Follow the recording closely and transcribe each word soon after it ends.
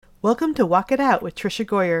Welcome to Walk It Out with Trisha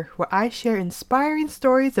Goyer, where I share inspiring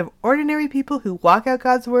stories of ordinary people who walk out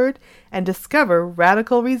God's Word and discover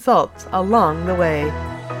radical results along the way.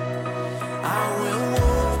 I will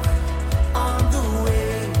walk on the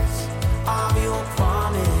ways of your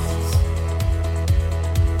promise.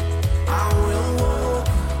 I will walk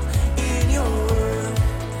in your word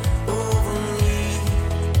over me.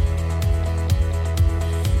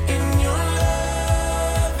 In your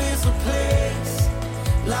love is a place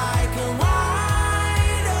like a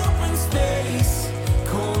wide open space.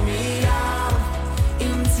 Call me out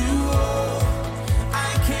into all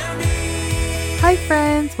I can be. Hi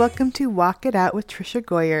friends, welcome to Walk It Out with Trisha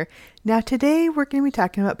Goyer. Now today we're going to be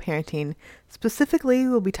talking about parenting. Specifically,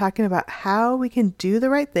 we'll be talking about how we can do the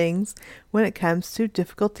right things when it comes to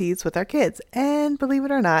difficulties with our kids. And believe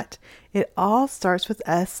it or not, it all starts with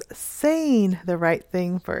us saying the right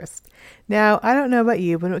thing first. Now, I don't know about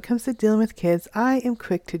you, but when it comes to dealing with kids, I am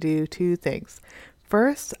quick to do two things.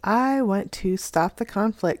 First, I want to stop the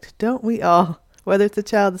conflict. Don't we all? Whether it's a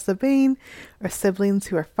child disobeying or siblings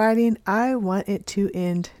who are fighting, I want it to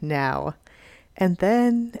end now. And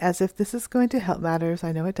then, as if this is going to help matters,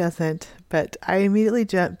 I know it doesn't, but I immediately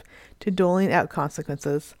jump to doling out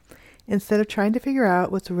consequences. Instead of trying to figure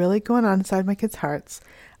out what's really going on inside my kids' hearts,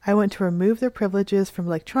 I want to remove their privileges from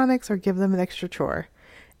electronics or give them an extra chore.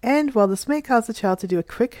 And while this may cause the child to do a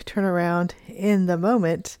quick turnaround in the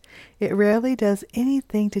moment, it rarely does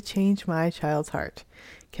anything to change my child's heart.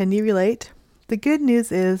 Can you relate? The good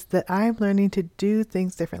news is that I'm learning to do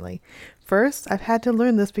things differently. First, I've had to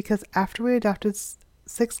learn this because after we adopted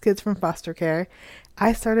 6 kids from foster care,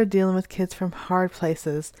 I started dealing with kids from hard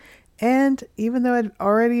places. And even though I'd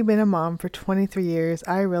already been a mom for 23 years,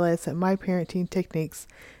 I realized that my parenting techniques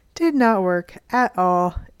did not work at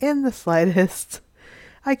all in the slightest.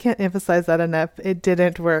 I can't emphasize that enough. It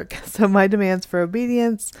didn't work. So my demands for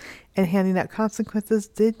obedience and handing out consequences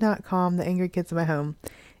did not calm the angry kids in my home.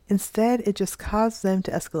 Instead, it just caused them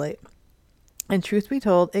to escalate. And truth be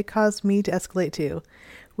told, it caused me to escalate too.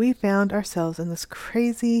 We found ourselves in this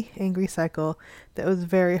crazy, angry cycle that was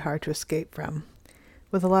very hard to escape from.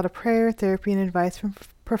 With a lot of prayer, therapy, and advice from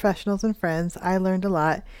professionals and friends, I learned a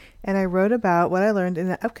lot, and I wrote about what I learned in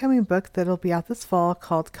an upcoming book that'll be out this fall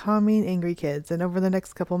called Calming Angry Kids. And over the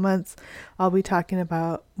next couple months, I'll be talking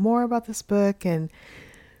about more about this book and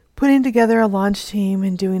putting together a launch team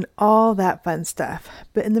and doing all that fun stuff.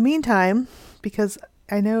 But in the meantime, because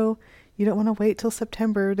I know you don't want to wait till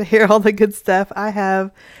September to hear all the good stuff, I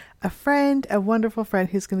have a wonderful friend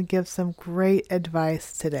who's going to give some great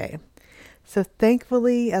advice today. So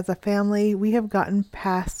thankfully, as a family, we have gotten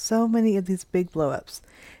past so many of these big blow-ups.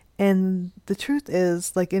 And the truth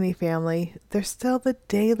is, like any family, there's still the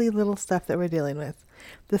daily little stuff that we're dealing with.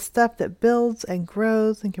 The stuff that builds and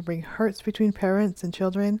grows and can bring hurts between parents and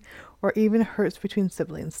children, or even hurts between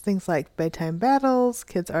siblings. Things like bedtime battles,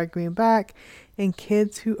 kids arguing back, and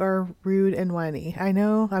kids who are rude and whiny. I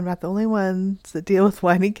know I'm not the only ones that deal with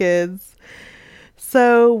whiny kids.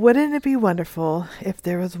 So wouldn't it be wonderful if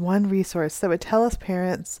there was one resource that would tell us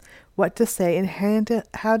parents what to say and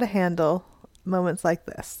how to handle moments like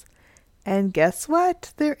this? And guess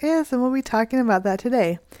what? There is, and we'll be talking about that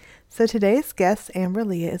today. So today's guest, Amber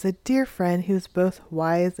Leah, is a dear friend who is both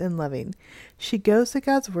wise and loving. She goes to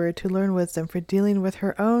God's Word to learn wisdom for dealing with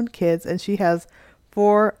her own kids, and she has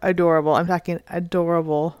 4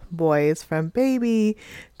 adorable boys from baby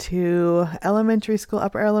to elementary school,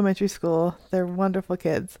 upper elementary school. They're wonderful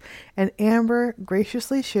kids. And Amber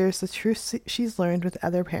graciously shares the truth she's learned with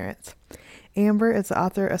other parents. Amber is the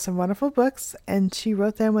author of some wonderful books, and she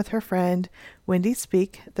wrote them with her friend, Wendy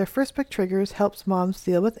Speak. Their first book, Triggers, helps moms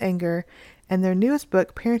deal with anger, and their newest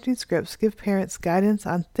book, Parenting Scripts, give parents guidance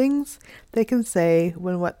on things they can say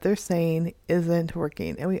when what they're saying isn't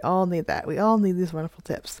working. And we all need that. We all need these wonderful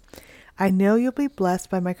tips. I know you'll be blessed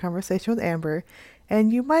by my conversation with Amber,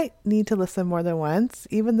 and you might need to listen more than once.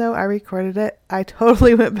 Even though I recorded it, I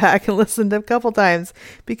totally went back and listened a couple times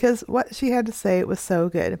because what she had to say was so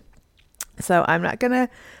good. So I'm not going to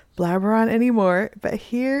blabber on anymore, but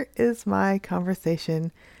here is my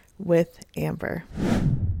conversation with Amber.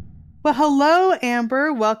 Well, hello,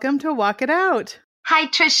 Amber. Welcome to Walk It Out. Hi,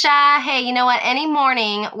 Trisha. Hey, you know what? Any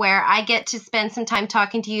morning where I get to spend some time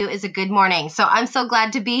talking to you is a good morning. So I'm so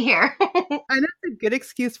glad to be here. I know it's a good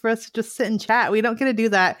excuse for us to just sit and chat. We don't get to do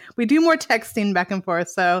that. We do more texting back and forth.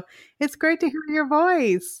 So it's great to hear your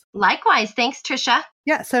voice. Likewise. Thanks, Trisha.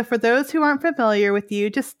 Yeah. So for those who aren't familiar with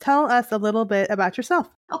you, just tell us a little bit about yourself.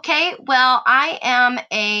 Okay. Well,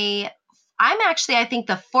 I I'm actually, I think,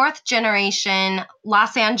 the fourth generation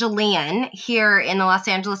Los Angelian here in the Los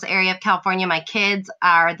Angeles area of California. My kids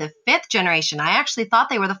are the fifth generation. I actually thought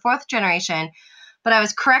they were the fourth generation, but I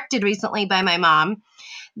was corrected recently by my mom.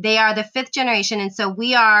 They are the fifth generation. And so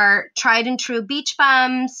we are tried and true beach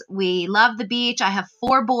bums. We love the beach. I have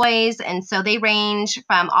 4 boys. And so they range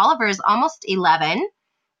from Oliver's almost 11.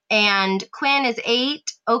 And Quinn is 8.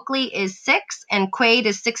 Oakley is 6. And Quaid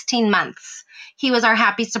is 16 months. He was our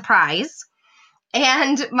happy surprise.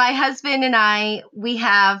 And my husband and I, we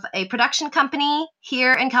have a production company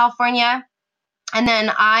here in California. And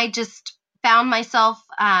then I just found myself,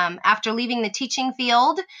 after leaving the teaching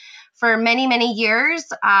field for many, many years,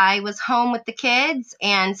 I was home with the kids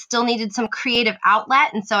and still needed some creative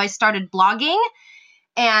outlet. And so I started blogging,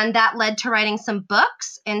 and that led to writing some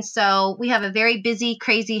books. And so we have a very busy,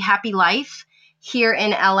 crazy, happy life here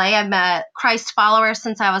in LA. I'm a Christ follower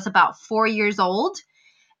since I was about 4 years old,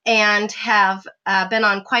 and have been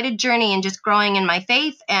on quite a journey in just growing in my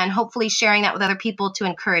faith and hopefully sharing that with other people to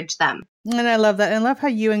encourage them. And I love that. And I love how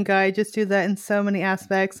you and Guy just do that in so many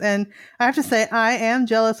aspects. And I have to say, I am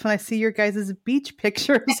jealous when I see your guys' beach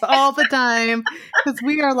pictures all the time, because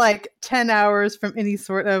we are like 10 hours from any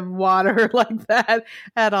sort of water like that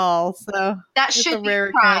at all. So that should be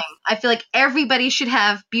a crime. I feel like everybody should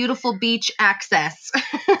have beautiful beach access.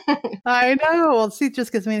 I know. Well, see, it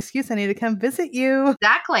just gives me an excuse. I need to come visit you.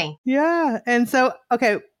 Exactly. Yeah. And so,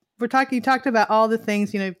 okay. You talked about all the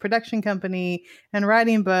things, production company and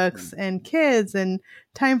writing books and kids and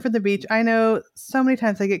time for the beach. I know so many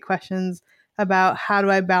times I get questions about how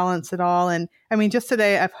do I balance it all. And I mean, just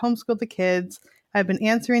today I've homeschooled the kids. I've been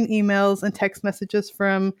answering emails and text messages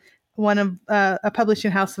from one of a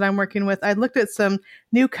publishing house that I'm working with. I looked at some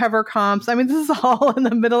new cover comps. I mean, this is all in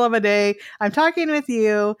the middle of a day. I'm talking with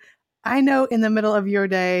you. I know in the middle of your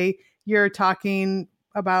day, you're talking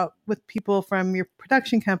about with people from your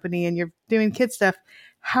production company and you're doing kid stuff.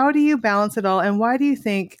 How do you balance it all? And why do you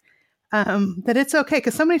think that it's okay?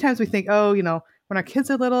 Because so many times we think, when our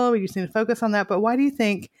kids are little, we just need to focus on that. But why do you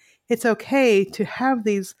think it's okay to have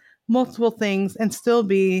these multiple things and still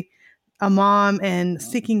be a mom and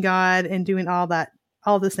seeking God and doing all that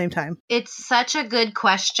all at the same time? It's such a good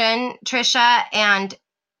question, Trisha, and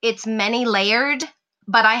it's many layered.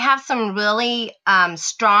 But I have some really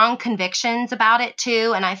strong convictions about it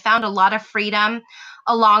too. And I found a lot of freedom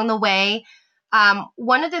along the way.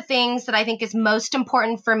 One of the things that I think is most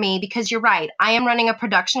important for me, because you're right, I am running a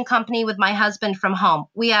production company with my husband from home.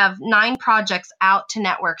 We have 9 projects out to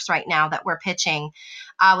networks right now that we're pitching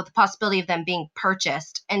with the possibility of them being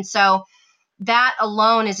purchased. And so that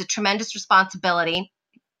alone is a tremendous responsibility.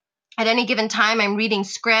 At any given time, I'm reading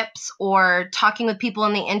scripts or talking with people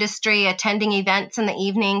in the industry, attending events in the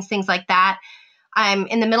evenings, things like that. I'm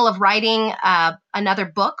in the middle of writing another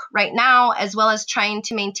book right now, as well as trying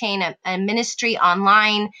to maintain a ministry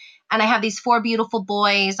online. And I have these 4 beautiful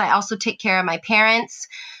boys. I also take care of my parents.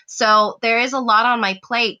 So there is a lot on my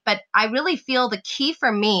plate, but I really feel the key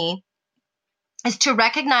for me is to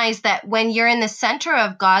recognize that when you're in the center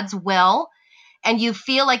of God's will and you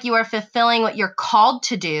feel like you are fulfilling what you're called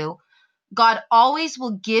to do, God always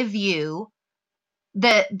will give you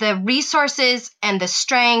the resources and the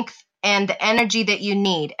strength and the energy that you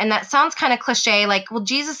need. And that sounds kind of cliche, like, well,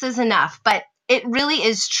 Jesus is enough, but it really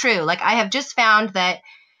is true. Like, I have just found that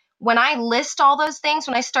when I list all those things,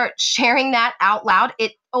 when I start sharing that out loud,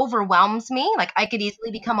 it overwhelms me. Like, I could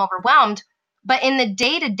easily become overwhelmed. But in the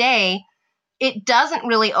day-to-day, it doesn't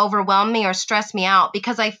really overwhelm me or stress me out,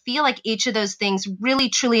 because I feel like each of those things really,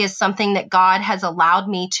 truly is something that God has allowed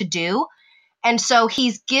me to do. And so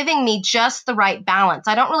he's giving me just the right balance.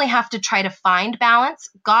 I don't really have to try to find balance.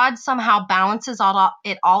 God somehow balances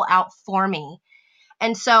it all out for me.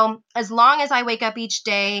 And so as long as I wake up each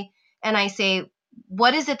day and I say,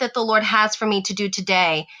 what is it that the Lord has for me to do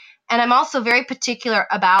today? And I'm also very particular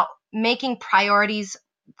about making priorities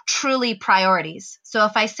truly priorities. So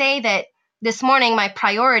if I say that this morning my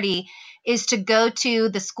priority is to go to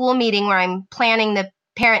the school meeting where I'm planning the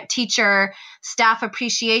parent-teacher staff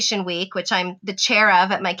appreciation week, which I'm the chair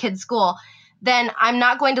of at my kid's school, then I'm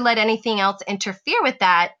not going to let anything else interfere with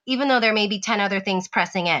that, even though there may be 10 other things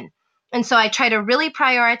pressing in. And so I try to really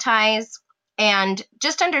prioritize and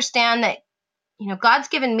just understand that, God's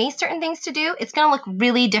given me certain things to do. It's going to look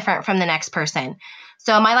really different from the next person.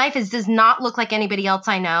 So my life does not look like anybody else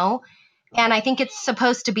I know. And I think it's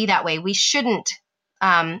supposed to be that way. We shouldn't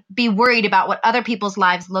be worried about what other people's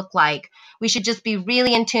lives look like. We should just be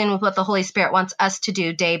really in tune with what the Holy Spirit wants us to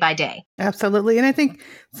do day by day. Absolutely. And I think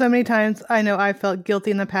so many times I know I felt guilty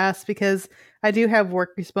in the past because I do have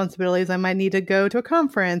work responsibilities. I might need to go to a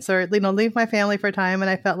conference or, leave my family for a time. And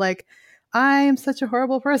I felt like I'm such a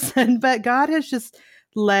horrible person, but God has just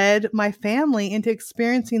led my family into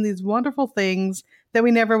experiencing these wonderful things that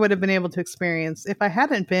we never would have been able to experience if I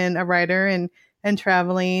hadn't been a writer and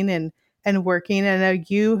traveling and working. And I know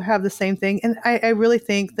you have the same thing. And I really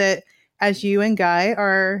think that as you and Guy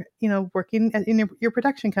are, working in your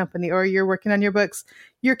production company or you're working on your books,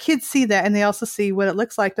 your kids see that and they also see what it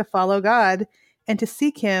looks like to follow God and to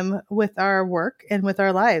seek him with our work and with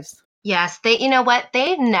our lives. Yes, you know what?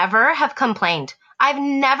 They never have complained. I've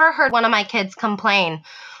never heard one of my kids complain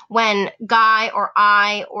when Guy or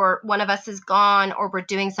I or one of us is gone or we're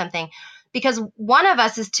doing something, because one of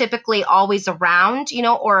us is typically always around,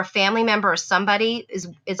 or a family member or somebody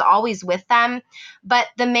is always with them. But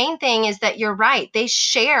the main thing is that you're right. They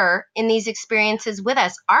share in these experiences with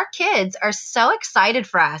us. Our kids are so excited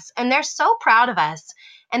for us and they're so proud of us,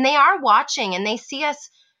 and they are watching and they see us.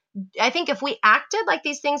 I think if we acted like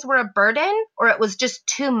these things were a burden, or it was just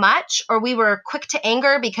too much, or we were quick to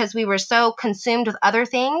anger because we were so consumed with other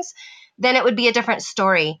things, then it would be a different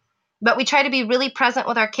story. But we try to be really present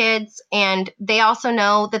with our kids, and they also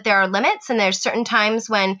know that there are limits and there's certain times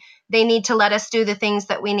when they need to let us do the things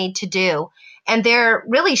that we need to do. And they're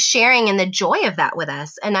really sharing in the joy of that with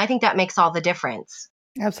us. And I think that makes all the difference.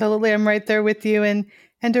 Absolutely. I'm right there with you. And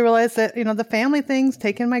to realize that, the family things,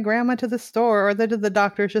 taking my grandma to the store or to the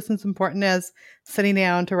doctor is just as important as sitting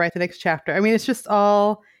down to write the next chapter. I mean, it's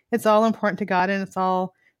all important to God, and it's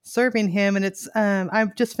all serving him. And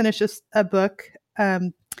I've just finished a book.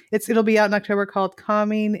 It'll be out in October, called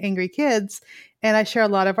Calming Angry Kids. And I share a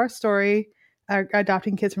lot of our story,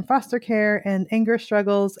 adopting kids from foster care and anger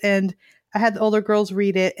struggles. And I had the older girls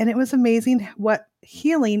read it, and it was amazing what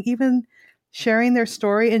healing, even sharing their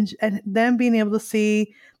story and them being able to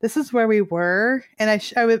see this is where we were. And I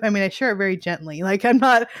share it very gently. Like, I'm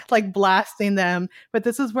not like blasting them, but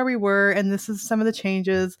this is where we were. And this is some of the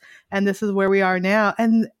changes. And this is where we are now.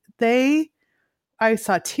 And I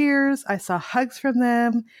saw tears. I saw hugs from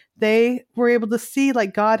them. They were able to see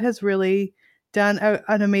like God has really done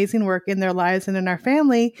an amazing work in their lives and in our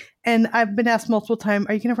family. And I've been asked multiple times,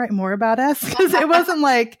 are you going to write more about us? Because it wasn't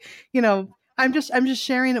like, I'm just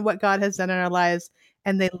sharing what God has done in our lives,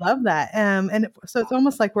 and they love that. And so it's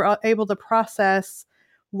almost like we're able to process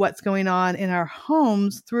what's going on in our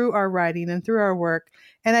homes through our writing and through our work.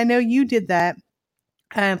 And I know you did that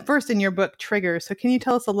first in your book, Triggers. So can you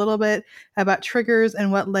tell us a little bit about Triggers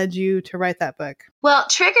and what led you to write that book? Well,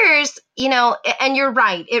 Triggers, and you're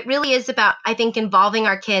right. It really is about, I think, involving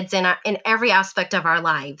our kids in every aspect of our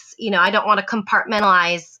lives. I don't want to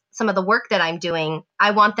compartmentalize some of the work that I'm doing.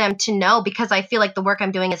 I want them to know, because I feel like the work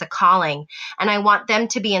I'm doing is a calling, and I want them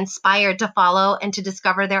to be inspired to follow and to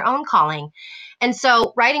discover their own calling. And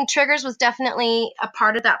so writing Triggers was definitely a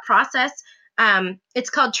part of that process. It's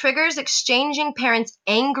called Triggers: Exchanging Parents'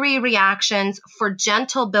 Angry Reactions for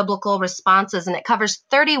Gentle Biblical Responses. And it covers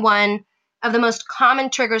 31 of the most common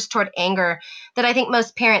triggers toward anger that I think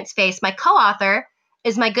most parents face. My co-author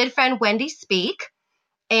is my good friend, Wendy Speak.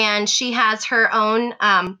 And she has her own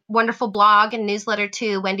wonderful blog and newsletter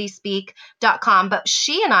too, wendyspeak.com. But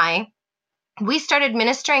she and we started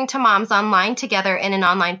ministering to moms online together in an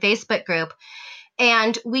online Facebook group.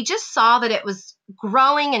 And we just saw that it was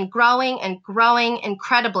growing and growing and growing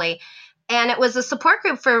incredibly. And it was a support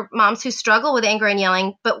group for moms who struggle with anger and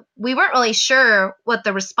yelling, but we weren't really sure what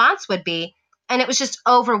the response would be. And it was just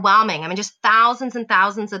overwhelming. I mean, just thousands and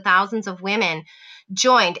thousands and thousands of women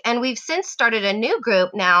joined. And we've since started a new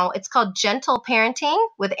group now. It's called Gentle Parenting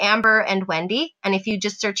with Amber and Wendy. And if you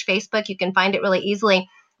just search Facebook, you can find it really easily.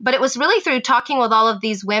 But it was really through talking with all of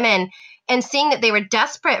these women and seeing that they were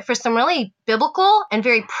desperate for some really biblical and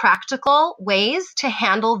very practical ways to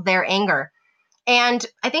handle their anger. And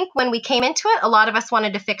I think when we came into it, a lot of us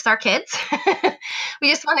wanted to fix our kids. We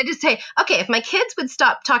just wanted to say, okay, if my kids would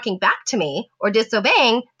stop talking back to me or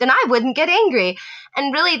disobeying, then I wouldn't get angry.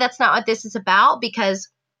 And really, that's not what this is about, because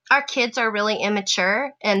our kids are really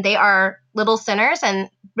immature and they are little sinners. And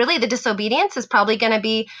really, the disobedience is probably going to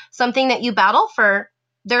be something that you battle for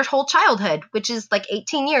their whole childhood, which is like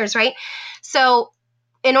 18 years, right? So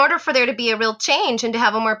in order for there to be a real change and to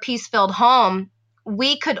have a more peace-filled home,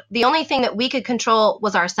 the only thing that we could control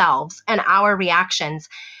was ourselves and our reactions.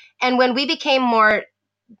 And when we became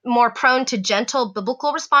more prone to gentle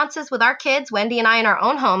biblical responses with our kids, Wendy and I, in our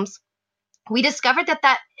own homes, we discovered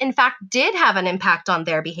that in fact did have an impact on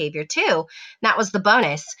their behavior too. That was the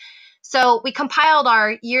bonus. So we compiled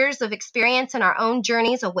our years of experience and our own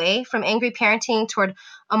journeys away from angry parenting toward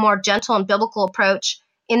a more gentle and biblical approach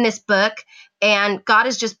in this book. And God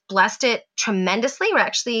has just blessed it tremendously. We're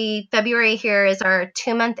actually, February here is our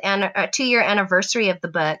 2-year anniversary of the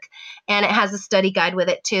book. And it has a study guide with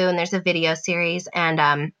it too. And there's a video series.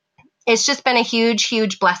 And it's just been a huge,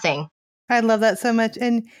 huge blessing. I love that so much.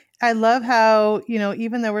 And I love how,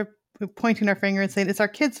 even though we're pointing our finger and saying it's our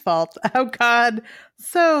kids' fault, how God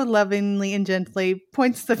so lovingly and gently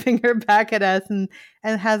points the finger back at us and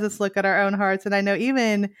has us look at our own hearts. And I know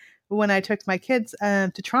even when I took my kids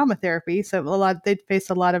to trauma therapy, so they'd faced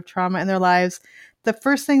a lot of trauma in their lives, the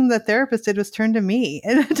first thing the therapist did was turn to me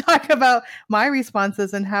and talk about my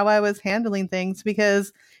responses and how I was handling things.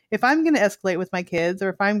 Because if I'm going to escalate with my kids, or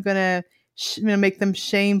if I'm going to make them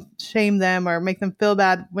shame them or make them feel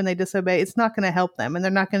bad when they disobey, it's not going to help them, and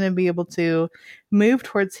they're not going to be able to move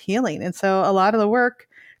towards healing. And so a lot of the work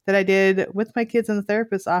that I did with my kids in the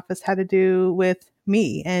therapist's office had to do with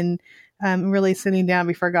me and really sitting down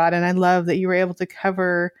before God. And I love that you were able to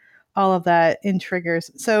cover all of that in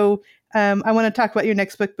triggers. So I want to talk about your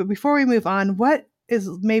next book, but before we move on, what is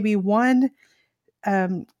maybe one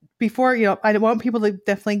before, I want people to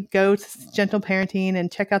definitely go to Gentle Parenting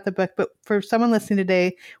and check out the book. But for someone listening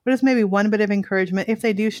today, what is maybe one bit of encouragement if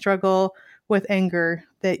they do struggle with anger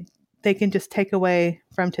that they can just take away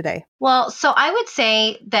from today? Well, so I would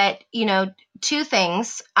say that, two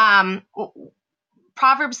things.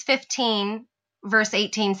 Proverbs 15, verse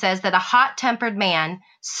 18 says that a hot-tempered man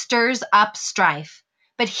stirs up strife,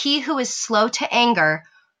 but he who is slow to anger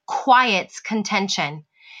quiets contention.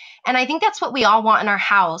 And I think that's what we all want in our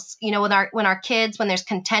house, when our kids, when there's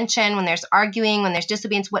contention, when there's arguing, when there's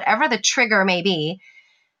disobedience, whatever the trigger may be,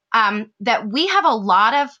 that we have a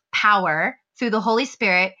lot of power through the Holy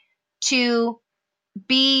Spirit to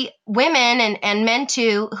be women and men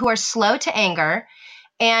too who are slow to anger,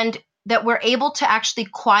 and that we're able to actually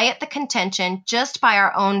quiet the contention just by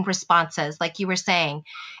our own responses, like you were saying.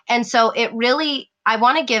 And so I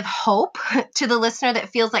want to give hope to the listener that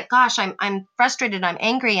feels like, gosh, I'm frustrated, I'm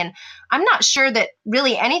angry, and I'm not sure that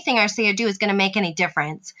really anything I say or do is going to make any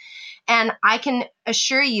difference. And I can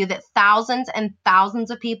assure you that thousands and thousands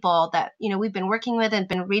of people that, we've been working with and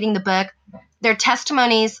been reading the book, their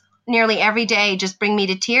testimonies nearly every day just bring me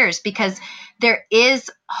to tears, because there is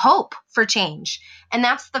hope for change. And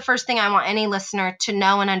that's the first thing I want any listener to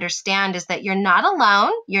know and understand, is that you're not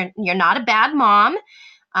alone. You're not a bad mom.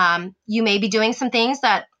 You may be doing some things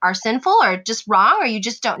that are sinful or just wrong, or you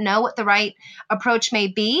just don't know what the right approach may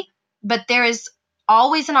be. But there is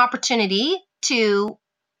always an opportunity to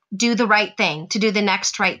do the right thing, to do the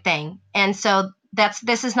next right thing. And so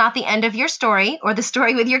this is not the end of your story or the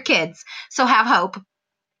story with your kids. So have hope.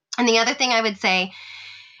 And the other thing I would say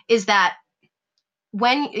is that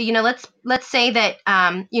when, let's say that,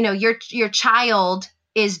 your child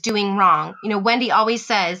is doing wrong. Wendy always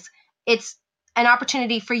says it's an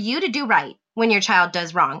opportunity for you to do right when your child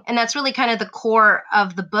does wrong. And that's really kind of the core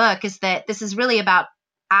of the book, is that this is really about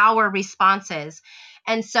our responses.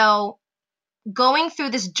 And so going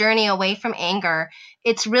through this journey away from anger,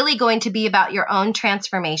 it's really going to be about your own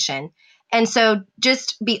transformation. And so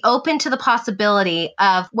just be open to the possibility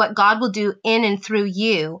of what God will do in and through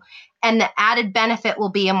you. And the added benefit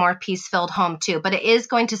will be a more peace-filled home too. But it is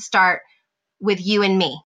going to start with you and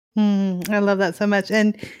me. I love that so much.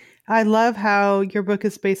 And I love how your book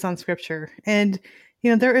is based on scripture. And,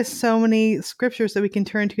 there is so many scriptures that we can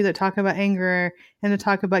turn to that talk about anger and to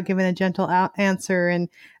talk about giving a gentle answer and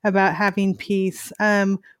about having peace.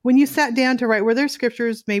 When you sat down to write, were there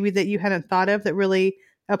scriptures maybe that you hadn't thought of that really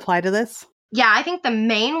apply to this? Yeah, I think the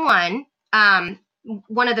main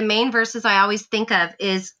one of the main verses I always think of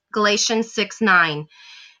is Galatians 6:9.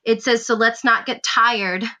 It says, "So let's not get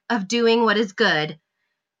tired of doing what is good.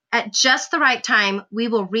 At just the right time, we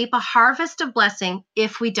will reap a harvest of blessing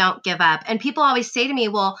if we don't give up." And people always say to me,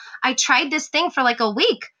 well, I tried this thing for like a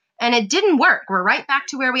week and it didn't work. We're right back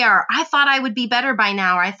to where we are. I thought I would be better by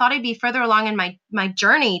now, or I thought I'd be further along in my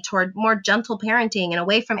journey toward more gentle parenting and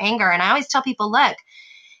away from anger. And I always tell people, look,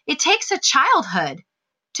 it takes a childhood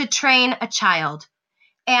to train a child.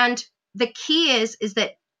 And the key is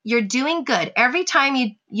that you're doing good. Every time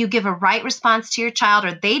you give a right response to your child,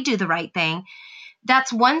 or they do the right thing,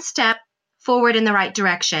 that's one step forward in the right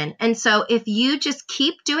direction. And so if you just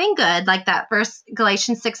keep doing good, like that verse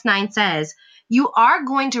Galatians 6:9 says, you are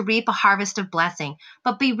going to reap a harvest of blessing.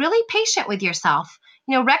 But be really patient with yourself.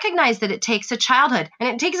 Recognize that it takes a childhood and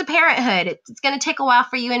it takes a parenthood. It's going to take a while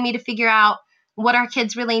for you and me to figure out what our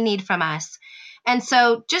kids really need from us. And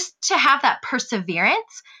so just to have that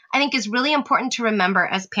perseverance, I think, is really important to remember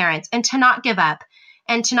as parents, and to not give up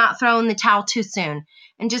and to not throw in the towel too soon,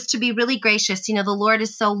 and just to be really gracious. The Lord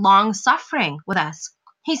is so long suffering with us.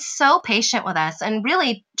 He's so patient with us. And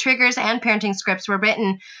really, triggers and parenting scripts were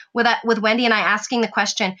written with Wendy and I asking the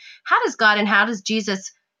question, how does God and how does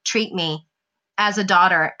Jesus treat me as a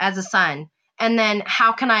daughter, as a son? And then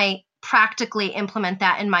how can I practically implement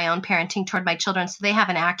that in my own parenting toward my children so they have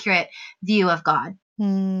an accurate view of God?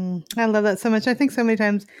 I love that so much. I think so many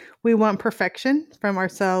times we want perfection from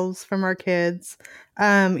ourselves, from our kids,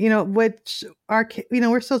 which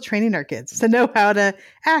we're still training our kids to know how to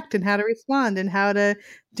act and how to respond and how to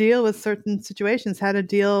deal with certain situations, how to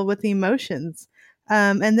deal with emotions.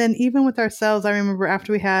 And then even with ourselves, I remember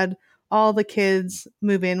after we had all the kids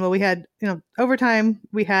move in, well, we had, over time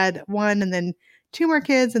we had one and then two more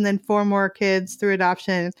kids and then four more kids through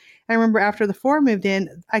adoption. I remember after the four moved in,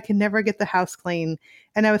 I could never get the house clean.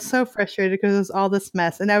 And I was so frustrated because it was all this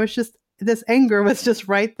mess. And I was just, this anger was just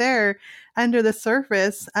right there under the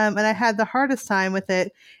surface. And I had the hardest time with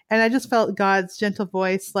it. And I just felt God's gentle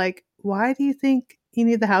voice, like, why do you think you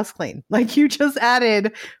need the house clean? Like, you just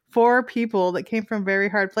added four people that came from very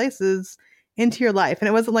hard places into your life. And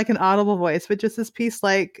it wasn't like an audible voice, but just this piece,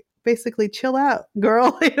 like, basically, chill out,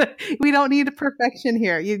 girl. We don't need a perfection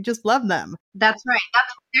here. You just love them. That's right.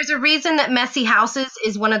 There's a reason that messy houses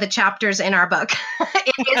is one of the chapters in our book.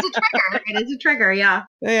 It is a trigger. It is a trigger. Yeah.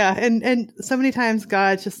 Yeah. And so many times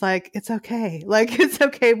God's just like, it's okay. Like, it's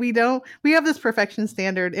okay. We have this perfection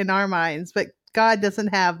standard in our minds, but God doesn't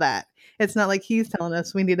have that. It's not like he's telling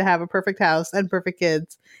us we need to have a perfect house and perfect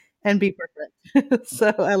kids and be perfect.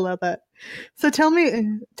 So I love that. So tell me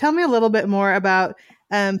a little bit more about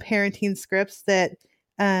parenting scripts that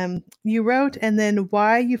you wrote, and then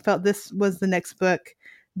why you felt this was the next book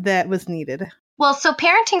that was needed. Well, so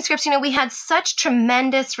parenting scripts, we had such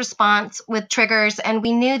tremendous response with triggers, and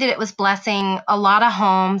we knew that it was blessing a lot of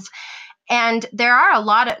homes. And there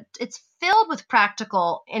are it's filled with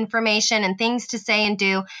practical information and things to say and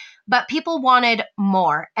do, but people wanted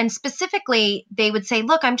more. And specifically, they would say,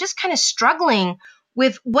 look, I'm just kind of struggling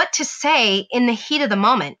with what to say in the heat of the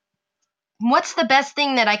moment. What's the best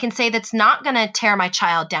thing that I can say that's not going to tear my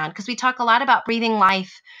child down? Because we talk a lot about breathing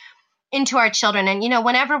life into our children. And,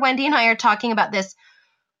 whenever Wendy and I are talking about this,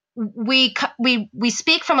 we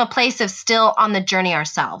speak from a place of still on the journey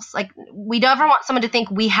ourselves. Like, we never want someone to think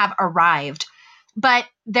we have arrived. But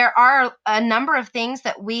there are a number of things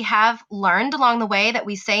that we have learned along the way that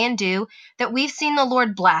we say and do that we've seen the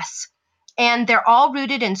Lord bless. And they're all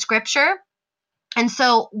rooted in Scripture. And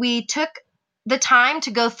so we took the time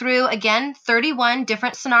to go through, again, 31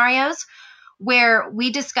 different scenarios where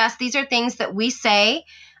we discuss these are things that we say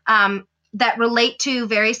that relate to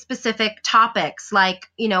very specific topics, like,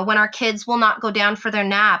 when our kids will not go down for their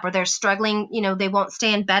nap, or they're struggling, they won't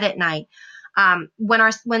stay in bed at night.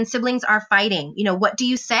 When siblings are fighting, what do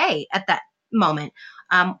you say at that moment?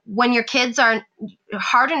 When your kids are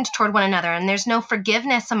hardened toward one another and there's no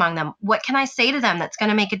forgiveness among them, what can I say to them that's going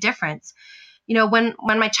to make a difference? When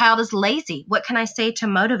my child is lazy, what can I say to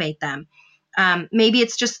motivate them? Maybe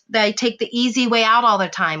it's just they take the easy way out all the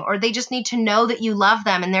time, or they just need to know that you love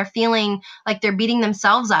them and they're feeling like they're beating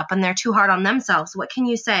themselves up and they're too hard on themselves. What can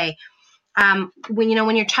you say? When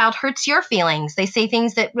your child hurts your feelings, they say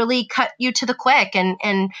things that really cut you to the quick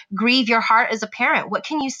and grieve your heart as a parent. What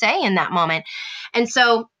can you say in that moment? And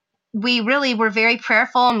so we really were very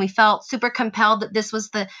prayerful, and we felt super compelled that this was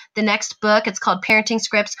the next book. It's called Parenting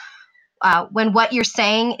Scripts. When what you're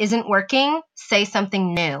saying isn't working, say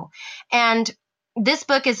something new. And this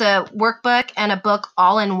book is a workbook and a book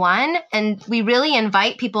all in one. And we really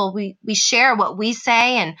invite people, we share what we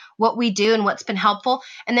say and what we do and what's been helpful.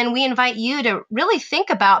 And then we invite you to really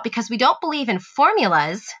think about, because we don't believe in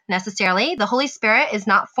formulas necessarily. The Holy Spirit is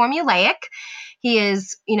not formulaic. He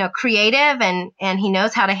is, creative, and he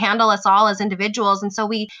knows how to handle us all as individuals. And so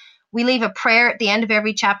we leave a prayer at the end of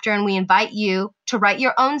every chapter, and we invite you to write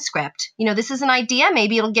your own script. This is an idea.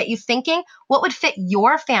 Maybe it'll get you thinking, what would fit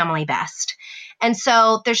your family best? And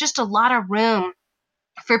so there's just a lot of room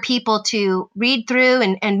for people to read through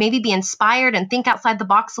and maybe be inspired and think outside the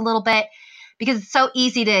box a little bit, because it's so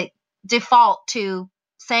easy to default to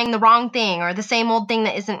saying the wrong thing or the same old thing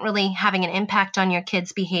that isn't really having an impact on your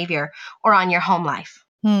kids' behavior or on your home life.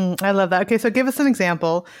 I love that. Okay, so give us an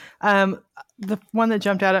example. The one that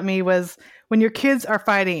jumped out at me was when your kids are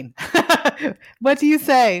fighting. What do you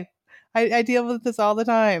say? I deal with this all the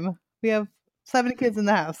time. We have 7 kids in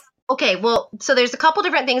the house. Okay, well, so there's a couple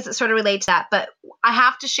different things that sort of relate to that, but I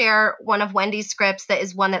have to share one of Wendy's scripts that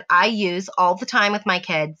is one that I use all the time with my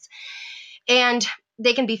kids. And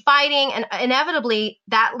they can be fighting, and inevitably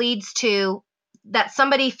that leads to that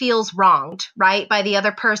somebody feels wronged, right, by the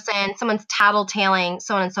other person, someone's tattletaling,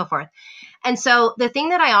 so on and so forth. And so the thing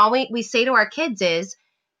that we say to our kids is,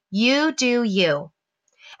 you do you.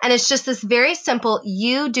 And it's just this very simple,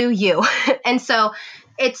 you do you. And so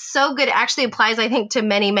it's so good. It actually applies, I think, to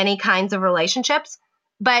many, many kinds of relationships.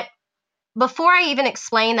 But before I even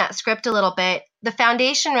explain that script a little bit, the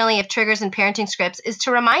foundation really of triggers and parenting scripts is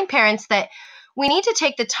to remind parents that we need to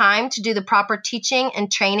take the time to do the proper teaching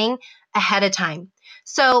and training ahead of time.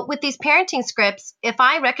 So with these parenting scripts, if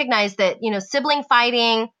I recognize that, sibling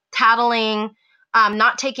fighting, tattling,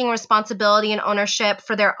 not taking responsibility and ownership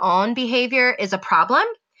for their own behavior is a problem,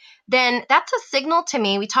 then that's a signal to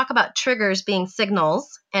me. We talk about triggers being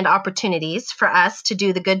signals and opportunities for us to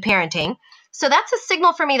do the good parenting. So that's a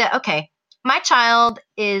signal for me that, okay, my child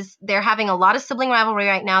they're having a lot of sibling rivalry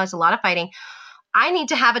right now. There's a lot of fighting. I need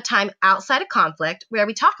to have a time outside of conflict where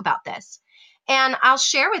we talk about this. And I'll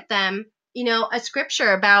share with them, a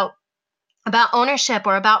scripture about ownership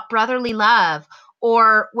or about brotherly love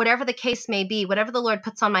or whatever the case may be, whatever the Lord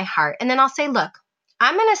puts on my heart. And then I'll say, look,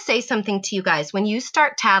 I'm going to say something to you guys. When you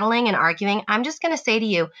start tattling and arguing, I'm just going to say to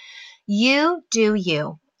you, you do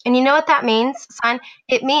you. And you know what that means, son?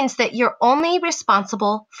 It means that you're only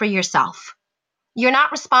responsible for yourself. You're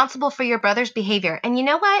not responsible for your brother's behavior. And you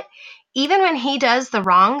know what? Even when he does the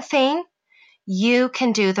wrong thing, you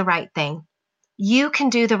can do the right thing. You can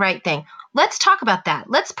do the right thing. Let's talk about that.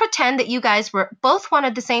 Let's pretend that you guys both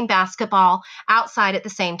wanted the same basketball outside at the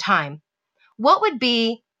same time. What would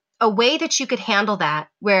be a way that you could handle that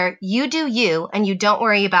where you do you and you don't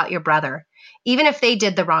worry about your brother, even if they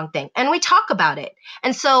did the wrong thing? And we talk about it.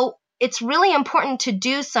 And so it's really important to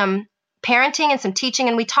do some parenting and some teaching.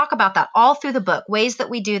 And we talk about that all through the book, ways that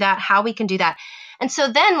we do that, how we can do that. And so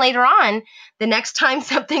then later on, the next time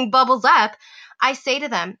something bubbles up, I say to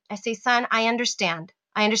them, son, I understand.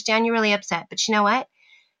 I understand you're really upset, but you know what?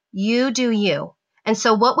 You do you. And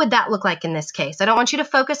so what would that look like in this case? I don't want you to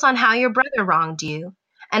focus on how your brother wronged you.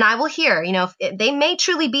 And I will hear, if they may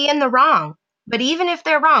truly be in the wrong, but even if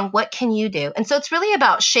they're wrong, what can you do? And so it's really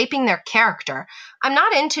about shaping their character. I'm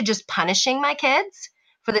not into just punishing my kids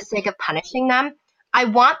for the sake of punishing them. I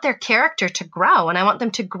want their character to grow, and I want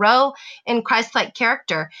them to grow in Christ-like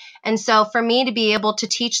character. And so for me to be able to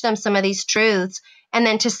teach them some of these truths and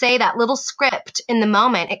then to say that little script in the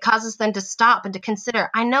moment, it causes them to stop and to consider,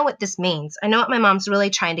 I know what this means. I know what my mom's really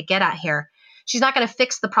trying to get at here. She's not going to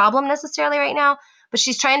fix the problem necessarily right now, but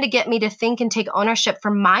she's trying to get me to think and take ownership for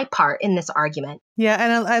my part in this argument. Yeah,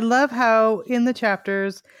 and I love how in the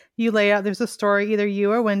chapters you lay out, there's a story, either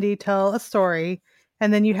you or Wendy tell a story,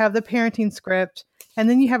 and then you have the parenting script, and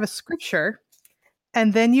then you have a scripture,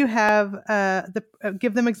 and then you have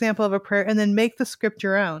give them example of a prayer, and then make the script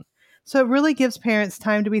your own. So it really gives parents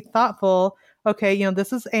time to be thoughtful. Okay,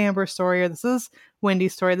 this is Amber's story, or this is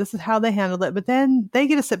Wendy's story. This is how they handled it. But then they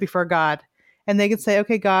get to sit before God, and they can say,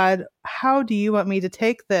 okay, God, how do you want me to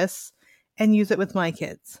take this and use it with my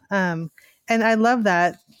kids? And I love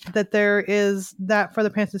that there is that for the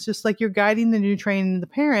parents. It's just like you're guiding the new training the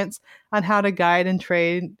parents on how to guide and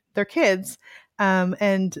train their kids,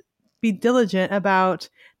 and be diligent about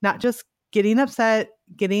not just getting upset,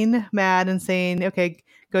 getting mad and saying, okay,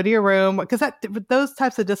 go to your room, because those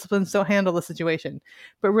types of disciplines don't handle the situation,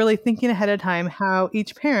 but really thinking ahead of time how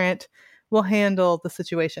each parent will handle the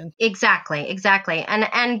situation. Exactly.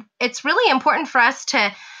 And it's really important for us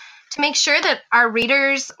to make sure that our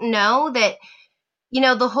readers know that,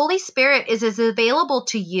 the Holy Spirit is as available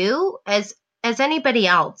to you as anybody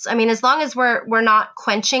else. I mean, as long as we're not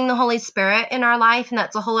quenching the Holy Spirit in our life, and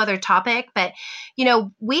that's a whole other topic, but,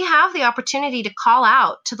 we have the opportunity to call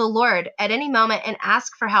out to the Lord at any moment and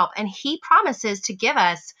ask for help. And He promises to give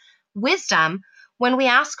us wisdom when we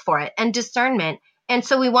ask for it and discernment. And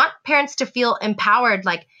so we want parents to feel empowered.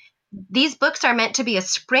 Like, these books are meant to be a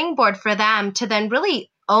springboard for them to then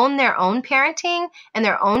really own their own parenting and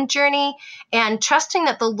their own journey, and trusting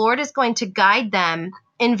that the Lord is going to guide them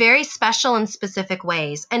in very special and specific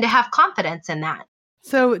ways, and to have confidence in that.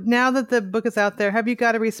 So now that the book is out there, have you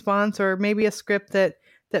got a response or maybe a script that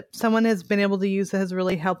someone has been able to use that has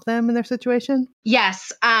really helped them in their situation?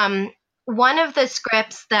 Yes. One of the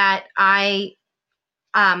scripts that I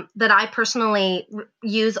personally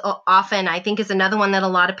use often, I think, is another one that a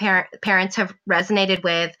lot of parents have resonated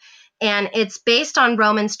with. And it's based on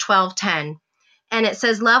Romans 12:10. And it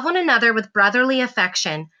says, love one another with brotherly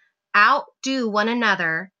affection, outdo one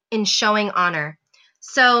another in showing honor.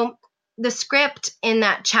 So the script in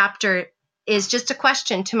that chapter is just a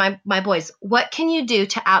question to my boys. What can you do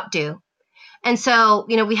to outdo? And so,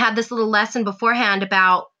 we had this little lesson beforehand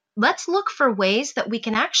about, let's look for ways that we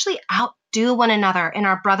can actually outdo one another in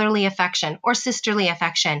our brotherly affection or sisterly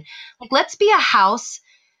affection. Like, let's be a house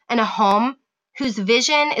and a home whose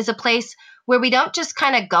vision is a place where we don't just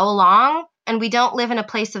kind of go along and we don't live in a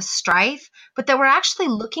place of strife, but that we're actually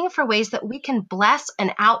looking for ways that we can bless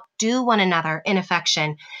and outdo one another in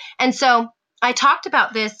affection. And so I talked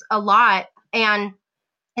about this a lot, and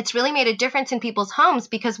it's really made a difference in people's homes,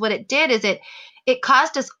 because what it did is it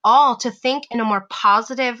caused us all to think in a more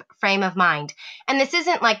positive frame of mind. And this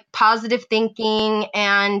isn't like positive thinking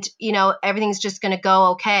and, everything's just going to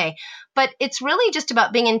go okay. But it's really just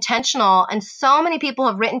about being intentional. And so many people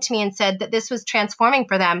have written to me and said that this was transforming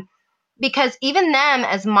for them, because even them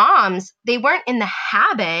as moms, they weren't in the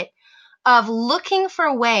habit of looking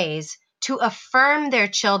for ways to affirm their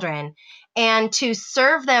children and to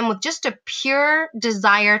serve them with just a pure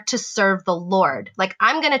desire to serve the Lord. Like,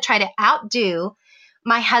 I'm going to try to outdo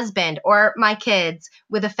my husband or my kids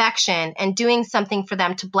with affection and doing something for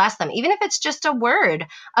them to bless them. Even if it's just a word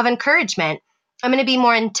of encouragement, I'm going to be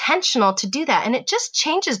more intentional to do that. And it just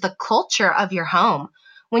changes the culture of your home.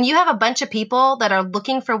 When you have a bunch of people that are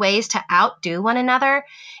looking for ways to outdo one another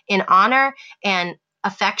in honor and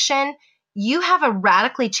affection, you have a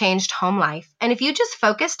radically changed home life. And if you just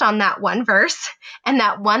focused on that one verse and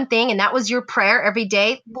that one thing, and that was your prayer every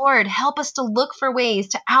day, Lord, help us to look for ways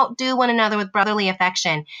to outdo one another with brotherly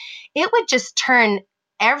affection, it would just turn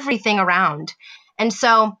everything around. And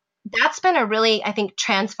so that's been a really, I think,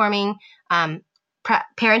 transforming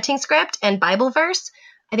parenting script and Bible verse.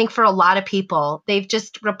 I think for a lot of people, they've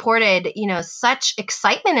just reported, such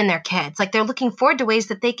excitement in their kids. Like, they're looking forward to ways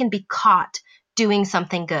that they can be caught doing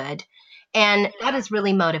something good. And that is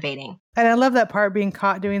really motivating. And I love that part, being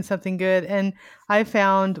caught doing something good. And I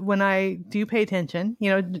found when I do pay attention,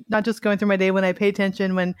 not just going through my day, when I pay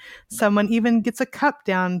attention, when someone even gets a cup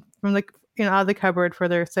down from out of the cupboard for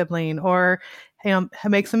their sibling, or,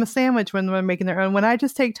 makes them a sandwich when they're making their own. When I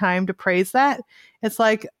just take time to praise that, it's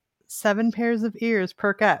like 7 pairs of ears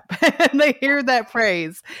perk up and they hear that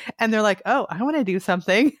praise and they're like, oh, I want to do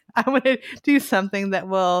something. I want to do something that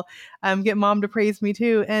will get mom to praise me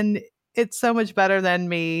too. And it's so much better than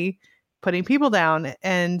me putting people down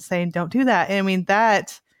and saying, don't do that. And I mean,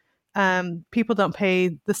 that people don't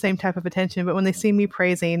pay the same type of attention, but when they see me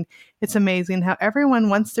praising, it's amazing how everyone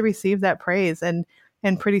wants to receive that praise. And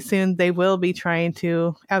pretty soon they will be trying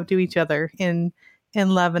to outdo each other in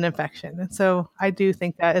love and affection. And so I do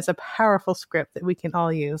think that is a powerful script that we can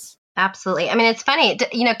all use. Absolutely. I mean, it's funny,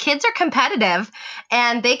 kids are competitive,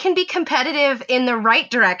 and they can be competitive in the right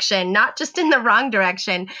direction, not just in the wrong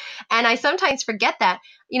direction. And I sometimes forget that.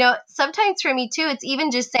 Sometimes for me too, it's even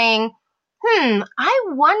just saying, I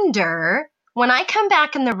wonder when I come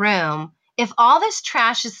back in the room, if all this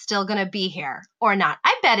trash is still going to be here or not.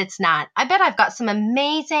 I bet it's not. I bet I've got some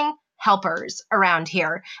amazing helpers around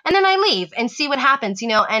here. And then I leave and see what happens,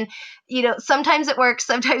 and, sometimes it works,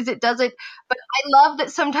 sometimes it doesn't, but I love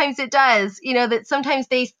that sometimes it does, that sometimes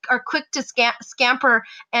they are quick to scamper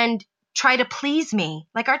and try to please me.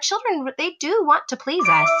 Like, our children, they do want to please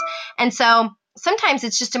us. And so sometimes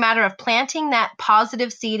it's just a matter of planting that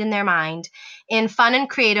positive seed in their mind in fun and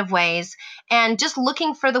creative ways, and just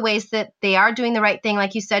looking for the ways that they are doing the right thing,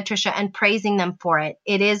 like you said, Trisha, and praising them for it.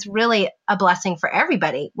 It is really a blessing for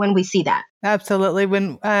everybody when we see that. Absolutely.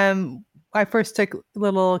 When I first took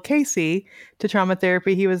little Casey to trauma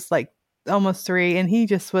therapy, he was like almost 3, and he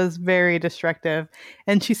just was very destructive.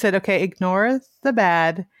 And she said, okay, ignore the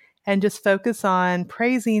bad and just focus on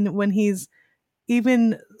praising when he's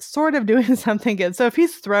even sort of doing something good. So if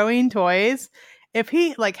he's throwing toys, if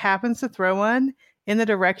he happens to throw one in the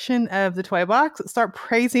direction of the toy box, start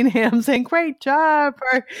praising him, saying, great job.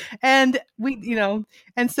 And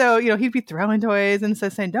so, he'd be throwing toys, and so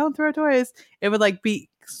saying, don't throw toys. It would be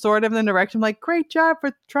sort of in the direction, great job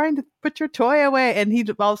for trying to put your toy away. And he'd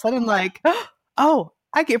all of a sudden oh,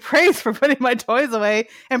 I get praised for putting my toys away.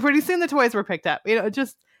 And pretty soon the toys were picked up.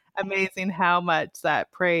 Just amazing how much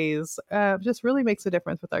that praise just really makes a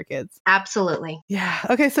difference with our kids. Absolutely. Yeah.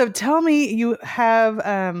 Okay. So tell me, you have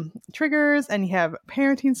triggers and you have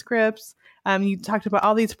parenting scripts. You talked about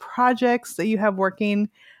all these projects that you have working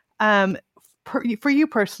for you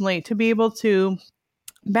personally, to be able to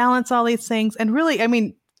balance all these things and really, I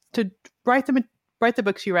mean, to write the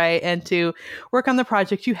books you write and to work on the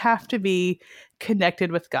project, you have to be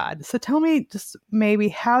connected with God. So tell me just maybe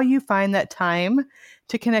how you find that time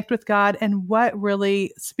to connect with God, and what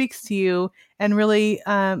really speaks to you and really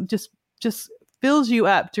just fills you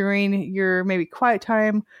up during your maybe quiet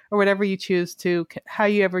time, or whatever you choose to,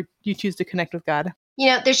 you choose to connect with God.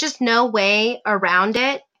 There's just no way around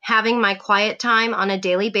it. Having my quiet time on a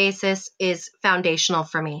daily basis is foundational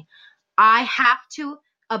for me. I have to,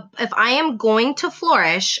 if I am going to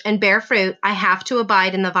flourish and bear fruit, I have to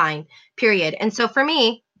abide in the vine, period. And so for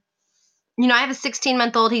me, I have a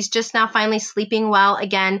 16-month-old. He's just now finally sleeping well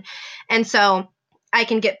again. And so I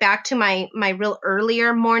can get back to my real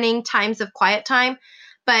earlier morning times of quiet time.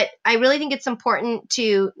 But I really think it's important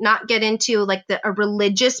to not get into like a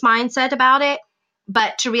religious mindset about it,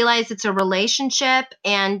 but to realize it's a relationship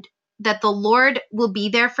and that the Lord will be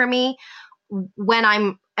there for me when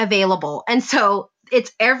I'm available. And so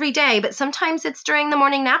it's every day, but sometimes it's during the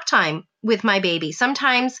morning nap time with my baby.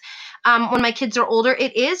 Sometimes when my kids are older,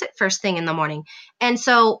 it is at first thing in the morning. And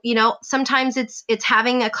so, sometimes it's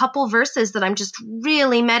having a couple verses that I'm just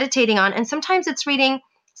really meditating on. And sometimes it's reading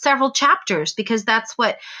several chapters because that's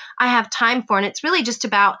what I have time for. And it's really just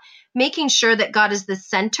about making sure that God is the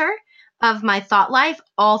center of my thought life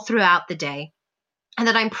all throughout the day, and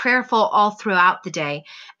that I'm prayerful all throughout the day.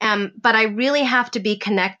 But I really have to be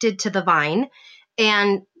connected to the vine,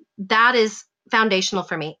 and that is foundational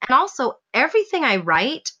for me. And also everything I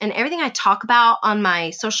write and everything I talk about on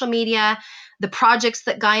my social media, the projects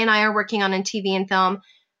that Guy and I are working on in TV and film,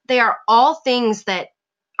 they are all things that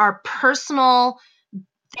are personal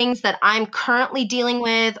things that I'm currently dealing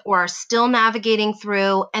with or are still navigating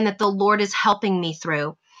through, and that the Lord is helping me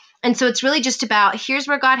through. And so it's really just about, here's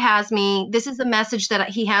where God has me. This is the message that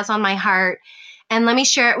he has on my heart. And let me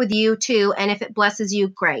share it with you too. And if it blesses you,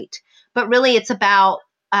 great. But really it's about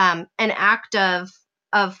an act of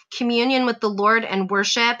communion with the Lord and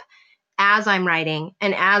worship as I'm writing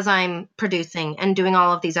and as I'm producing and doing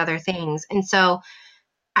all of these other things. And so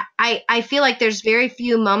I feel like there's very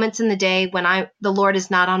few moments in the day when the Lord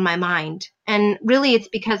is not on my mind. And really it's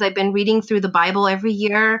because I've been reading through the Bible every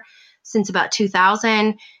year since about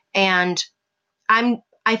 2000. And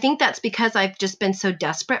I think that's because I've just been so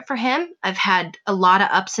desperate for him. I've had a lot of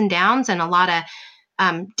ups and downs and a lot of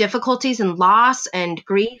difficulties and loss and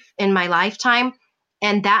grief in my lifetime.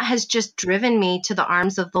 And that has just driven me to the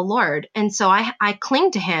arms of the Lord. And so I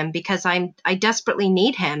cling to him because I desperately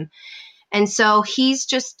need him. And so he's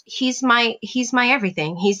my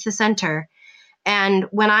everything. He's the center. And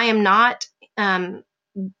when I am not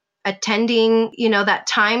attending,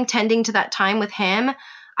 tending to that time with him,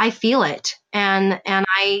 I feel it. And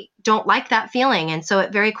I don't like that feeling. And so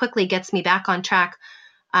it very quickly gets me back on track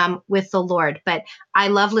with the Lord. But I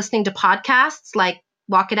love listening to podcasts like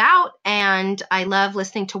Walk It Out. And I love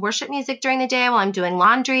listening to worship music during the day while I'm doing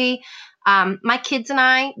laundry. My kids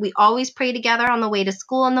and we always pray together on the way to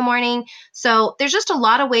school in the morning. So there's just a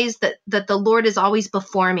lot of ways that the Lord is always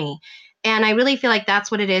before me. And I really feel like that's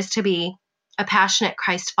what it is to be a passionate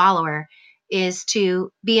Christ follower, is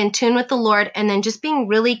to be in tune with the Lord and then just being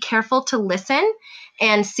really careful to listen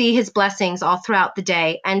and see his blessings all throughout the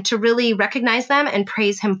day and to really recognize them and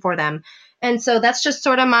praise him for them. And so that's just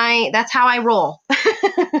sort of that's how I roll.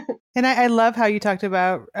 And I love how you talked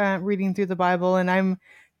about reading through the Bible, and I'm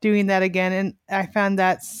doing that again. And I found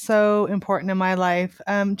that so important in my life.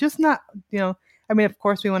 Just not, of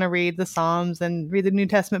course we want to read the Psalms and read the New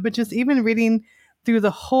Testament, but just even reading through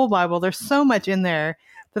the whole Bible, there's so much in there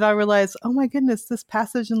that I realized, oh my goodness, this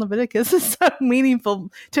passage in Leviticus is so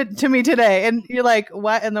meaningful to me today. And you're like,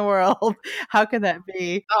 what in the world? How can that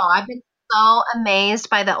be? Oh, I've been so amazed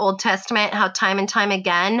by the Old Testament, how time and time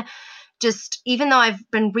again, just even though I've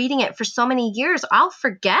been reading it for so many years, I'll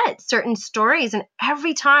forget certain stories. And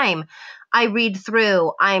every time I read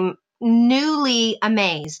through, I'm newly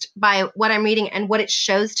amazed by what I'm reading and what it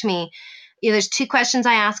shows to me. There's two questions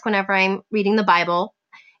I ask whenever I'm reading the Bible.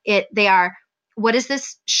 They are, what does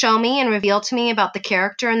this show me and reveal to me about the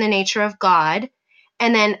character and the nature of God?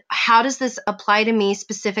 And then how does this apply to me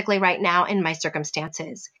specifically right now in my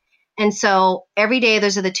circumstances? And so every day,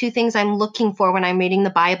 those are the two things I'm looking for when I'm reading the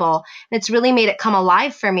Bible. And it's really made it come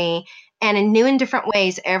alive for me and in new and different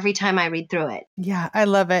ways every time I read through it. Yeah, I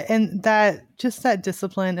love it. And that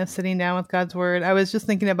discipline of sitting down with God's word. I was just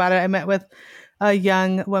thinking about it. I met with a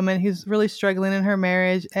young woman who's really struggling in her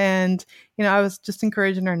marriage. And, I was just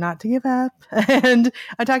encouraging her not to give up. And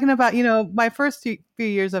I'm talking about, my first few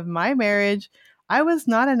years of my marriage, I was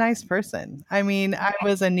not a nice person. I mean, I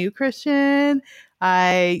was a new Christian.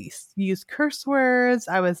 I used curse words.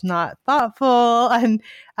 I was not thoughtful. And,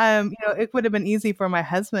 it would have been easy for my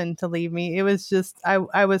husband to leave me. It was just,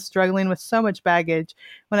 I was struggling with so much baggage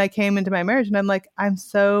when I came into my marriage. And I'm like, I'm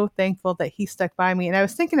so thankful that he stuck by me. And I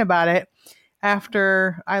was thinking about it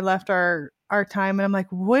after I left our time. And I'm like,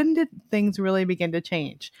 when did things really begin to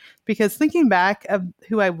change? Because thinking back of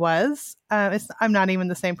who I was, I'm not even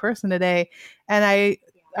the same person today. And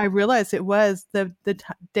I realized it was the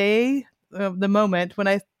day, the moment when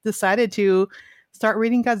I decided to start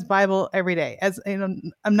reading God's Bible every day. As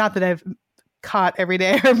I'm not that I've caught every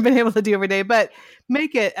day or been able to do every day, but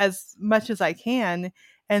make it as much as I can.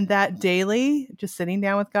 And that daily, just sitting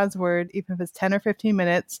down with God's word, even if it's 10 or 15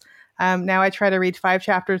 minutes. Now I try to read 5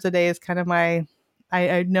 chapters a day is kind of I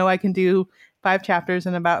know I can do 5 chapters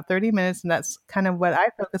in about 30 minutes, and that's kind of what I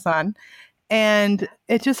focus on. And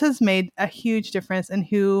it just has made a huge difference in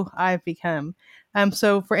who I've become.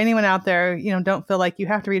 So for anyone out there, don't feel like you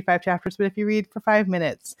have to read 5 chapters, but if you read for 5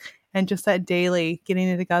 minutes and just that daily getting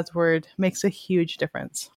into God's word makes a huge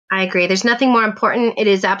difference. I agree. There's nothing more important. It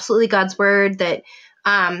is absolutely God's word that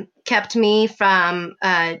kept me from,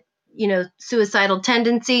 suicidal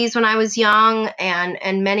tendencies when I was young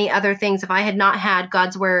and many other things. If I had not had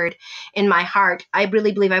God's word in my heart, I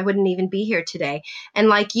really believe I wouldn't even be here today. And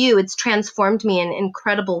like you, it's transformed me in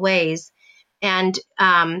incredible ways. And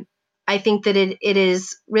I think that it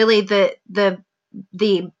is really the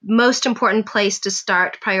most important place to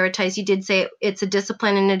start, prioritize. You did say it's a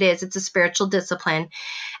discipline, and it's a spiritual discipline.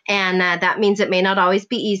 And that means it may not always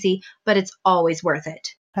be easy, but it's always worth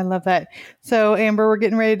it. I love that. So Amber, we're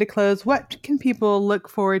getting ready to close. What can people look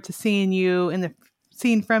forward to seeing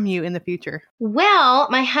from you in the future? Well,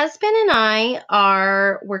 my husband and I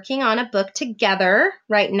are working on a book together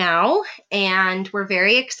right now, and we're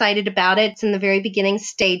very excited about it. It's in the very beginning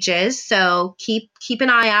stages, so keep an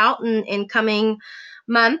eye out in coming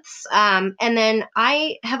months. And then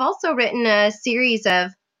I have also written a series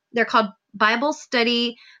they're called Bible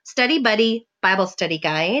Study Buddy Bible Study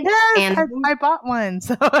Guides. Yes, and I bought one,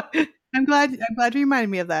 so I'm glad you reminded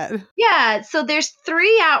me of that. Yeah, so there's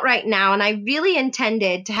 3 out right now, and I really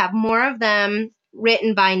intended to have more of them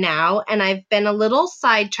written by now, and I've been a little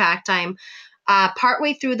sidetracked. I'm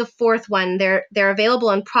partway through the 4th one. They're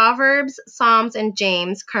available in Proverbs, Psalms, and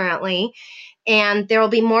James currently, and there will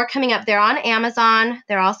be more coming up. They're on Amazon.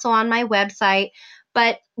 They're also on my website.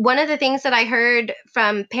 But one of the things that I heard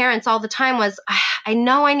from parents all the time was, I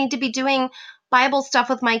know I need to be doing Bible stuff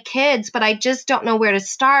with my kids, but I just don't know where to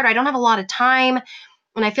start. I don't have a lot of time,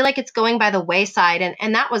 and I feel like it's going by the wayside.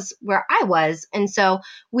 And that was where I was. And so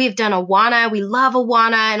we've done Awana. We love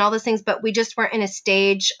Awana and all those things, but we just weren't in a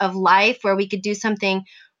stage of life where we could do something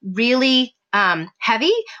really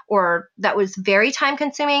heavy or that was very time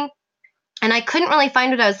consuming. And I couldn't really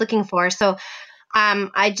find what I was looking for. So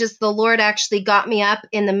the Lord actually got me up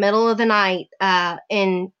in the middle of the night,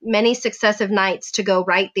 in many successive nights to go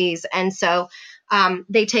write these. And so,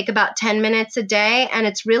 they take about 10 minutes a day, and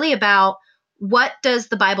it's really about what does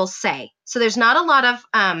the Bible say? So there's not a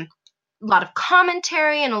lot of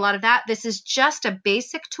commentary and a lot of that. This is just a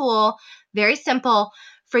basic tool, very simple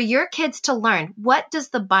for your kids to learn. What does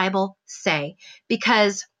the Bible say?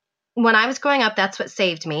 Because when I was growing up, that's what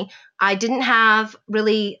saved me. I didn't have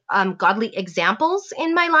really godly examples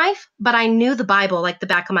in my life, but I knew the Bible like the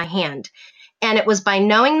back of my hand. And it was by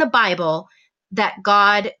knowing the Bible that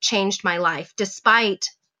God changed my life, despite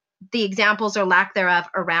the examples or lack thereof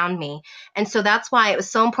around me. And so that's why it was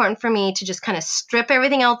so important for me to just kind of strip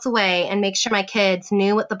everything else away and make sure my kids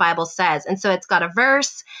knew what the Bible says. And so it's got a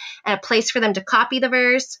verse and a place for them to copy the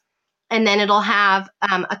verse. And then it'll have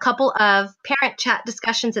a couple of parent chat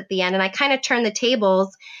discussions at the end. And I kind of turn the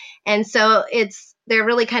tables. And so they're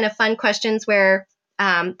really kind of fun questions where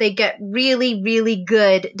they get really, really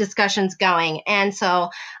good discussions going. And so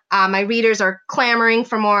my readers are clamoring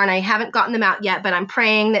for more, and I haven't gotten them out yet, but I'm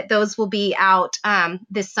praying that those will be out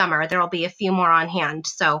this summer. There will be a few more on hand.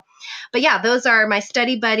 So, but yeah, those are my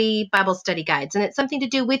Study Buddy Bible Study Guides, and it's something to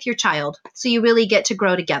do with your child. So you really get to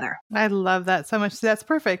grow together. I love that so much. That's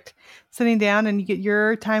perfect. Sitting down and you get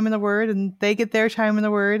your time in the Word, and they get their time in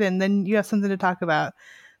the Word, and then you have something to talk about.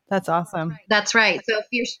 That's awesome. That's right. So if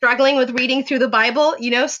you're struggling with reading through the Bible,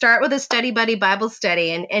 start with a Study Buddy Bible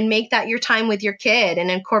study and make that your time with your kid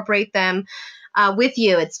and incorporate them with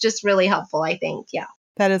you. It's just really helpful, I think. Yeah.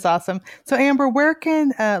 That is awesome. So Amber, where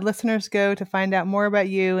can listeners go to find out more about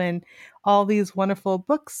you and all these wonderful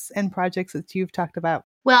books and projects that you've talked about?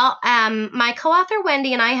 Well, my co-author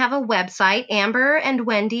Wendy and I have a website,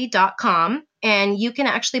 amberandwendy.com. And you can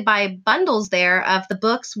actually buy bundles there of the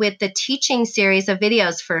books with the teaching series of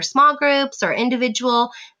videos for small groups or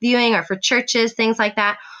individual viewing or for churches, things like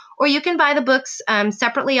that. Or you can buy the books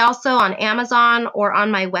separately also on Amazon or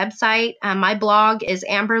on my website. My blog is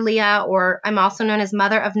Amber Leah, or I'm also known as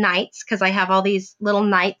Mother of Knights because I have all these little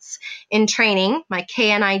knights in training, my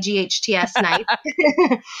KNIGHTS knights.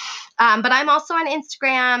 But I'm also on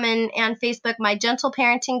Instagram and Facebook. My Gentle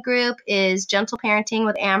Parenting group is Gentle Parenting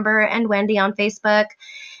with Amber and Wendy on Facebook.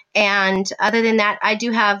 And other than that, I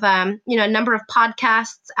do have, a number of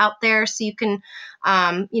podcasts out there, so you can,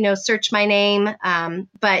 search my name.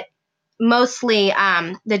 But mostly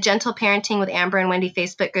the Gentle Parenting with Amber and Wendy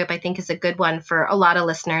Facebook group, I think, is a good one for a lot of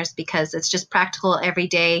listeners because it's just practical,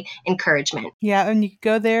 everyday encouragement. Yeah, and you can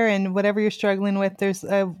go there and whatever you're struggling with, there's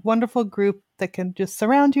a wonderful group that can just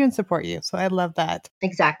surround you and support you. So I love that.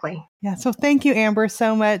 Exactly. Yeah, so thank you, Amber,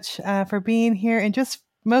 so much for being here and just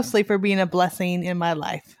mostly for being a blessing in my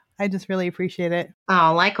life. I just really appreciate it.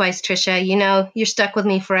 Oh, likewise, Trisha. You know, you're stuck with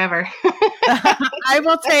me forever. I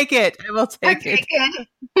will take it. I will take it. Good.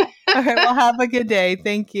 All right, well, have a good day.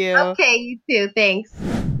 Thank you. Okay, you too. Thanks.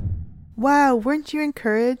 Wow, weren't you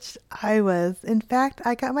encouraged? I was. In fact,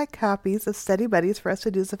 I got my copies of Study Buddies for us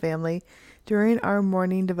to do as a family during our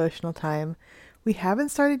morning devotional time. We haven't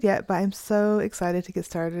started yet, but I'm so excited to get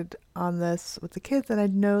started on this with the kids, and I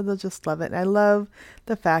know they'll just love it. And I love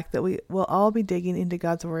the fact that we will all be digging into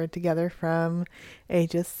God's Word together from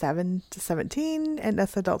ages 7 to 17, and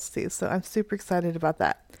us adults too. So I'm super excited about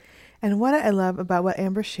that. And what I love about what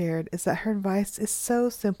Amber shared is that her advice is so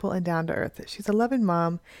simple and down to earth. She's a loving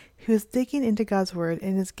mom who is digging into God's Word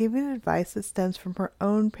and is giving advice that stems from her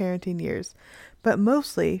own parenting years. But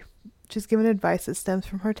mostly, she's given advice that stems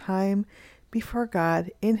from her time before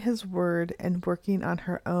God in His Word and working on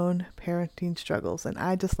her own parenting struggles. And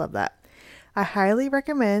I just love that. I highly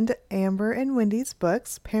recommend Amber and Wendy's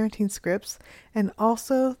books, Parenting Scripts, and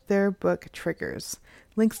also their book, Triggers.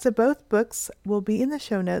 Links to both books will be in the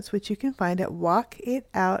show notes, which you can find at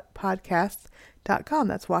walkitoutpodcast.com.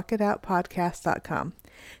 That's walkitoutpodcast.com.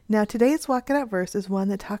 Now, today's Walk It Out verse is one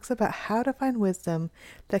that talks about how to find wisdom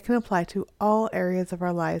that can apply to all areas of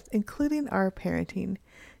our lives, including our parenting.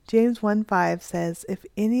 James 1:5 says, "If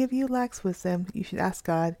any of you lacks wisdom, you should ask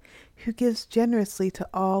God, who gives generously to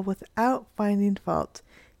all without finding fault,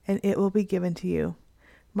 and it will be given to you."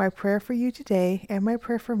 My prayer for you today, and my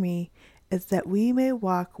prayer for me, is that we may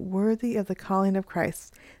walk worthy of the calling of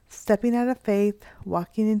Christ, stepping out of faith,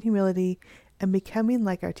 walking in humility, and becoming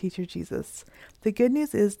like our teacher Jesus. The good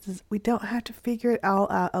news is we don't have to figure it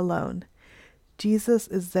all out alone. Jesus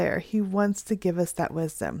is there. He wants to give us that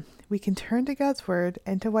wisdom. We can turn to God's Word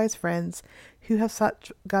and to wise friends who have sought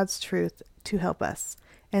God's truth to help us.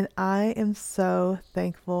 And I am so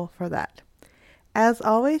thankful for that. As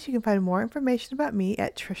always, you can find more information about me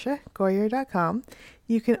at TrishaGoyer.com.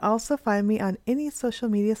 You can also find me on any social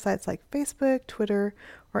media sites like Facebook, Twitter,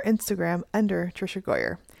 or Instagram under Trisha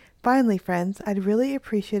Goyer. Finally, friends, I'd really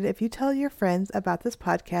appreciate it if you tell your friends about this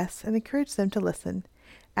podcast and encourage them to listen.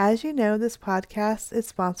 As you know, this podcast is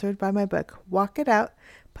sponsored by my book, Walk It Out,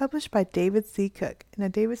 published by David C. Cook. Now,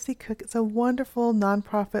 David C. Cook is a wonderful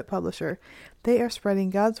nonprofit publisher. They are spreading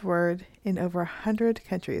God's Word in over 100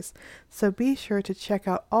 countries, so be sure to check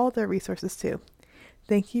out all their resources too.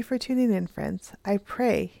 Thank you for tuning in, friends. I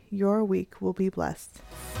pray your week will be blessed.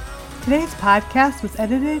 Today's podcast was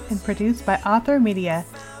edited and produced by Author Media.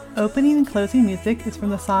 Opening and closing music is from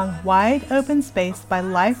the song Wide Open Space by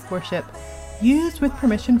Life Worship, used with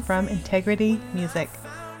permission from Integrity Music.